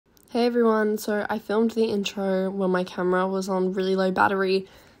Hey everyone, so I filmed the intro when my camera was on really low battery,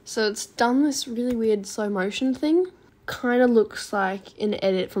 so it's done this really weird slow motion thing. Kind of looks like an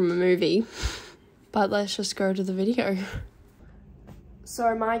edit from a movie, but let's just go to the video.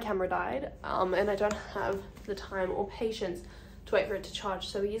 So my camera died, and I don't have the time or patience to wait for it to charge,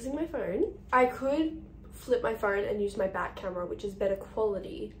 so we're using my phone. I could flip my phone and use my back camera, which is better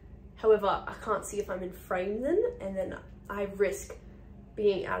quality. However, I can't see if I'm in frame then, and then I risk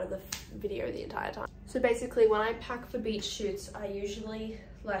being out of the video the entire time. So basically when I pack for beach shoots, I usually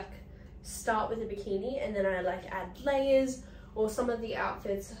like start with a bikini and then I like add layers, or some of the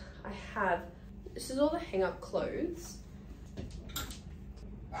outfits I have. This is all the hang up clothes.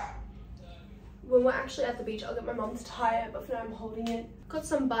 When we're actually at the beach, I'll get my mum to tie it, but for now I'm holding it. Got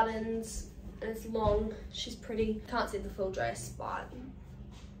some buttons and it's long. She's pretty. Can't see the full dress, but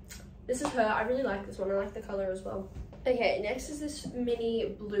this is her. I really like this one. I like the color as well. Okay, next is this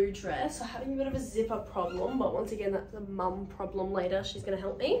mini blue dress. I'm having a bit of a zipper problem, but once again, that's a mum problem later. She's gonna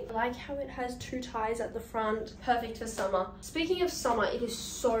help me. I like how it has two ties at the front. Perfect for summer. Speaking of summer, it is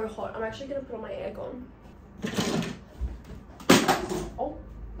so hot. I'm actually gonna put on my aircon. Oh,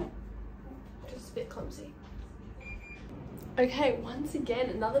 just a bit clumsy. Okay, once again,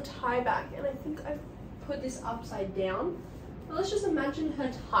 another tie back, and I think I've put this upside down. But let's just imagine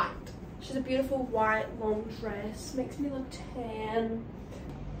her tight. She's a beautiful white long dress, makes me look tan.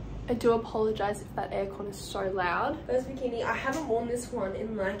 I do apologize if that aircon is so loud. First bikini, I haven't worn this one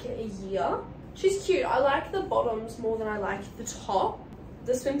in like a year. She's cute. I like the bottoms more than I like the top.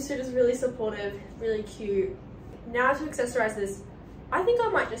 The swimsuit is really supportive, really cute. Now to accessorize this, I think I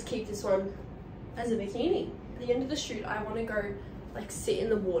might just keep this one as a bikini. At the end of the shoot, I want to go like sit in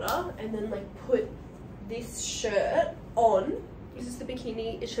the water and then like put this shirt on. Is this the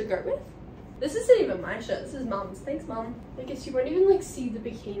bikini it should go with? This isn't even my shirt, this is mum's. Thanks mum. I guess you won't even like see the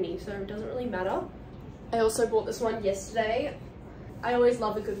bikini, so it doesn't really matter. I also bought this one yesterday. I always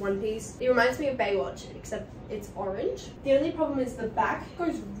love a good one piece. It reminds me of Baywatch, except it's orange. The only problem is the back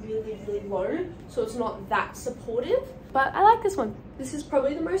goes really, really low, so it's not that supportive. But I like this one. This is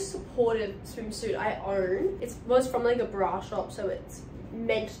probably the most supportive swimsuit I own. It was from like a bra shop, so it's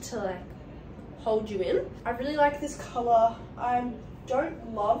meant to like hold you in. I really like this color. I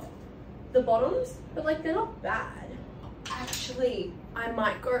don't love the bottoms, but like they're not bad. Actually, I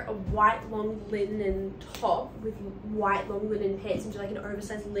might go a white long linen top with white long linen pants and do like an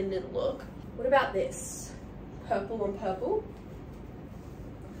oversized linen look. What about this? Purple on purple.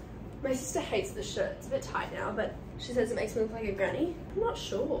 My sister hates this shirt. It's a bit tight now, but she says it makes me look like a granny. I'm not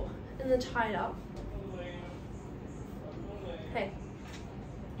sure. And then tie it up. Hey.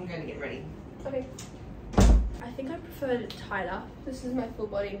 I'm going to get ready. Okay. I think I prefer it tied up. This is my full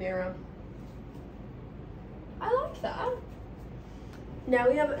body mirror. I like that. Now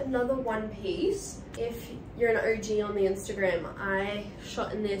we have another one piece. If you're an OG on the Instagram, I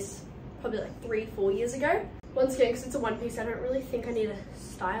shot in this probably like 3-4 years ago. Once again, because it's a one piece, I don't really think I need to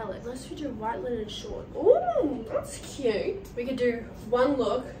style it. Let's do white linen short. Ooh, that's cute. We could do one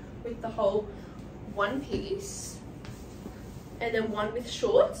look with the whole one piece, and then one with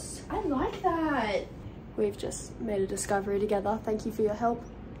shorts. I like that. We've just made a discovery together. Thank you for your help.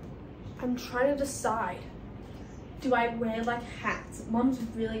 I'm trying to decide. Do I wear like hats? Mom's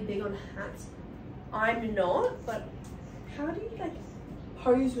really big on hats. I'm not, but how do you like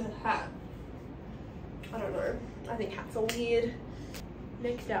pose with a hat? I don't know. I think hats are weird.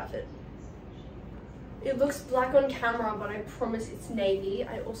 Next outfit. It looks black on camera, but I promise it's navy.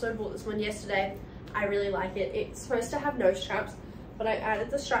 I also bought this one yesterday. I really like it. It's supposed to have no straps, but I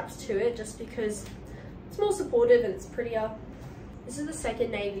added the straps to it just because it's more supportive and it's prettier. This is the second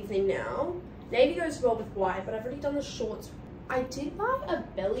navy thing now. Navy goes well with white, but I've already done the shorts. I did buy a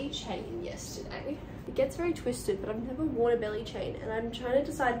belly chain yesterday. It gets very twisted, but I've never worn a belly chain, and I'm trying to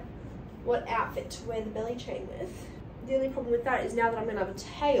decide what outfit to wear the belly chain with. The only problem with that is now that I'm gonna have a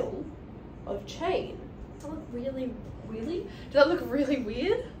tail of chain. Does that look did that look really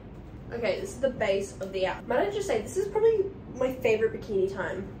weird? Okay, this is the base of the outfit. Might I just say, this is probably my favorite bikini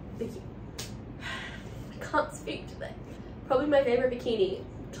time. I can't speak today. Probably my favorite bikini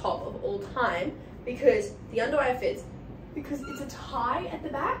top of all time, because the underwear fits, because it's a tie at the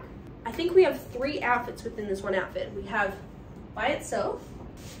back. I think we have 3 outfits within this one outfit. We have by itself,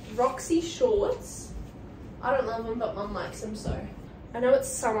 Roxy shorts. I don't love them, but mum likes them, so. I know it's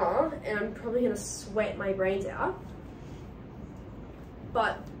summer and I'm probably gonna sweat my brains out,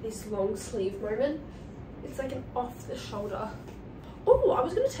 but this long sleeve moment, it's like an off the shoulder. Oh, I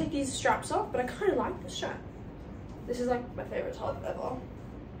was gonna take these straps off, but I kind of like the strap. This is like my favorite top ever.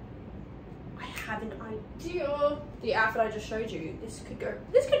 I have an idea. The outfit I just showed you, this could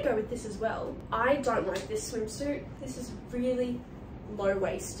go with this as well. I don't like this swimsuit. This is really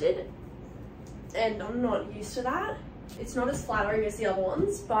low-waisted and I'm not used to that. It's not as flattering as the other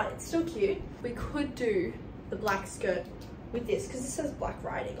ones, but it's still cute. We could do the black skirt with this because this has black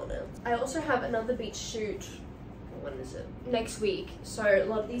writing on it. I also have another beach shoot, when is it? Next week. So a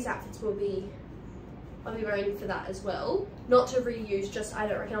lot of these outfits I'll be wearing for that as well. Not to reuse, just I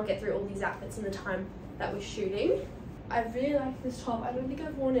don't reckon I'll get through all these outfits in the time that we're shooting. I really like this top. I don't think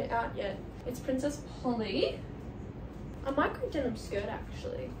I've worn it out yet. It's Princess Polly. I might go denim skirt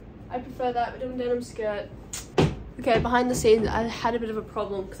actually. I prefer that, but doing denim skirt. Okay, behind the scenes, I had a bit of a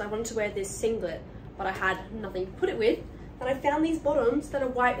problem because I wanted to wear this singlet, but I had nothing to put it with. And I found these bottoms that are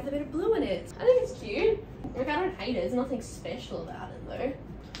white with a bit of blue in it. I think it's cute. Like, I don't hate it. There's nothing special about it though.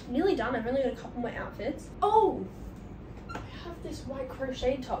 I'm nearly done. I've only got a couple more outfits. Oh! I have this white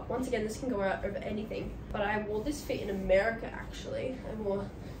crochet top. Once again, this can go out over anything. But I wore this fit in America actually. I wore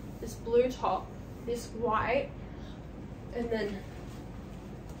this blue top, this white, and then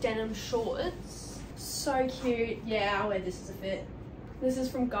denim shorts. So cute. Yeah, I'll wear this as a fit. This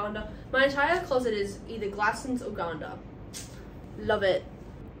is from Ghanda. My entire closet is either Glassons or Ghanda. Love it.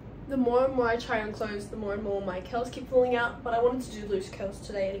 The more and more I try on clothes, the more and more my curls keep falling out, but I wanted to do loose curls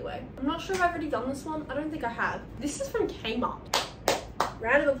today anyway. I'm not sure if I've already done this one. I don't think I have. This is from Kmart.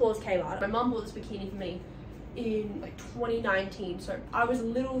 Round of applause, Kmart. My mum bought this bikini for me in like 2019, so I was a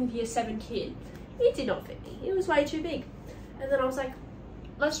little year 7 kid. It did not fit me. It was way too big. And then I was like,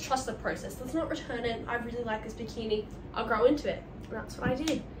 let's trust the process. Let's not return it. I really like this bikini. I'll grow into it. And that's what I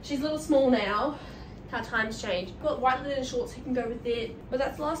did. She's a little small now. How times change. I've got white linen shorts who can go with it. But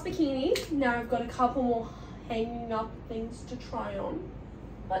that's the last bikini. Now I've got a couple more hanging up things to try on.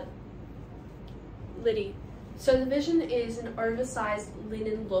 But Liddy. So the vision is an oversized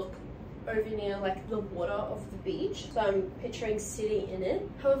linen look over near like the water of the beach. So I'm picturing sitting in it.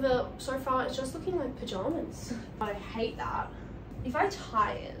 However, so far it's just looking like pajamas. I hate that. If I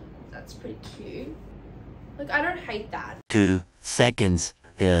tie it, that's pretty cute. Like, I don't hate that. 2 seconds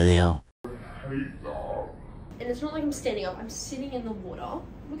earlier. And it's not like I'm standing up, I'm sitting in the water.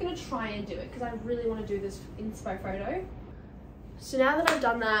 We're gonna try and do it because I really want to do this inspo photo. So now that I've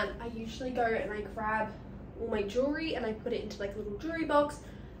done that, I usually go and I grab all my jewelry and I put it into like a little jewelry box.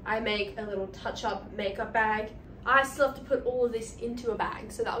 I make a little touch-up makeup bag. I still have to put all of this into a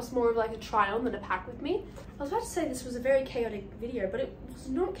bag, so that was more of like a try on than a pack with me. I was about to say this was a very chaotic video, but it was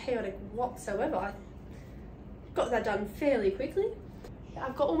not chaotic whatsoever. I got that done fairly quickly.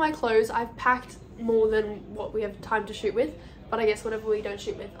 I've got all my clothes. I've packed more than what we have time to shoot with, but I guess whatever we don't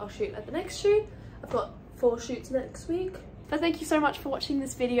shoot with, I'll shoot at the next shoot. I've got 4 shoots next week. But thank you so much for watching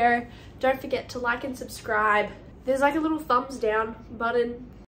this video. Don't forget to like and subscribe. There's like a little thumbs down button.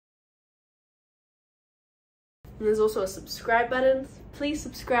 And there's also a subscribe button. Please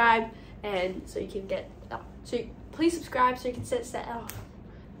subscribe, and so you can get please subscribe so you can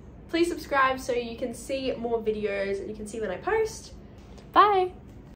please subscribe so you can see more videos and you can see when I post. Bye.